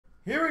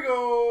Here we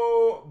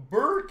go.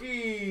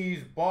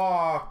 Berkey's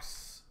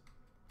box.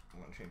 I'm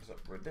going to change this up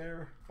right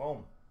there.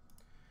 Boom.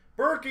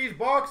 Berkey's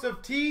box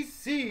of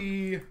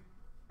TC.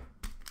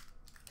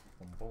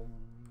 Boom, boom.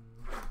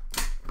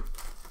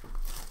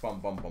 Bum,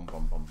 bum, bum, bum,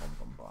 bum, bum,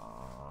 bum, bum.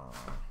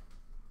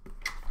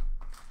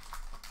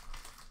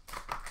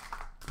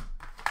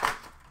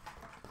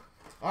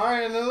 All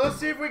right, and then let's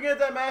see if we can get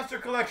that master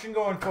collection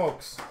going,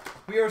 folks.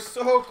 We are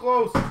so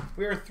close.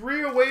 We are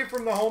 3 away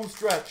from the home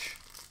stretch.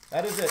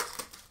 That is it.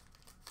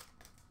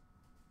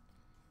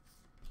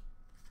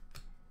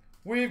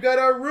 We've got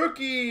our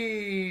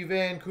rookie,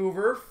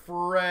 Vancouver,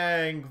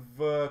 Frank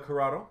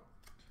Corrado.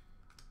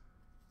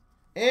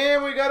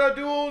 And we got a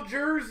dual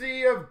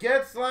jersey of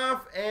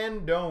Getzlaf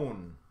and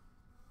Doan.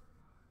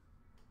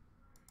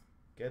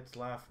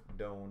 Getzlaf,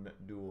 Doan,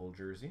 dual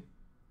jersey.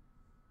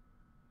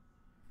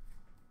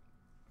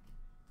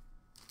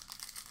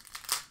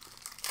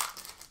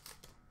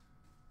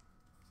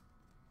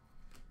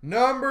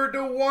 Number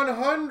to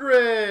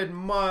 100,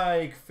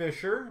 Mike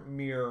Fisher,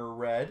 mirror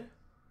red.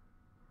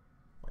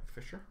 Mike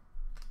Fisher.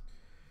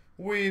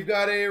 We've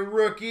got a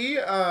rookie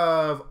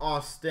of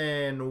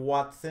Austin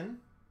Watson.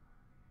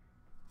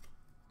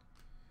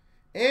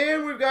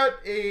 And we've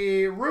got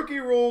a rookie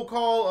roll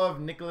call of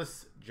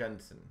Nicholas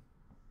Jensen.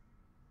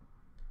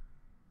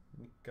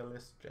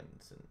 Nicholas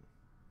Jensen.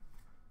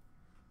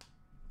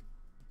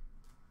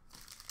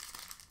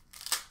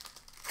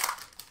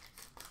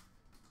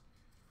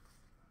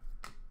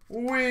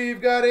 We've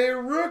got a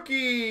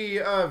rookie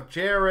of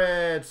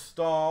Jared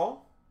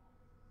Stahl.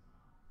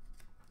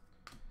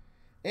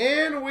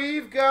 And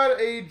we've got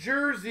a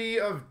jersey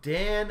of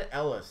Dan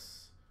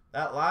Ellis.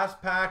 That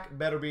last pack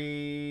better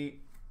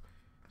be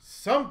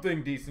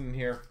something decent in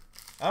here.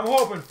 I'm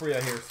hoping for you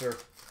here, sir.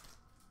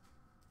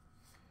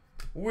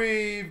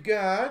 We've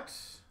got,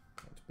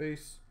 that's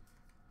base.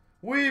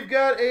 We've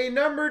got a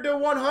number to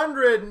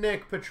 100,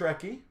 Nick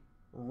Petrecki.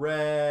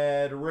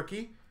 Red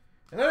rookie.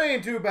 And that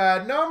ain't too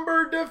bad.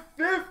 Number to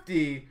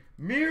 50,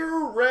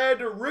 mirror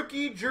red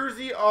rookie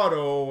jersey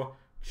auto,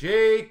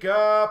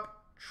 Jacob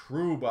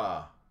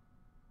Trouba.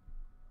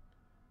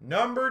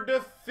 Number to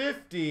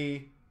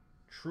 50,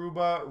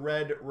 Trouba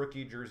red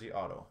rookie jersey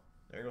auto.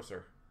 There you go,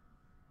 sir.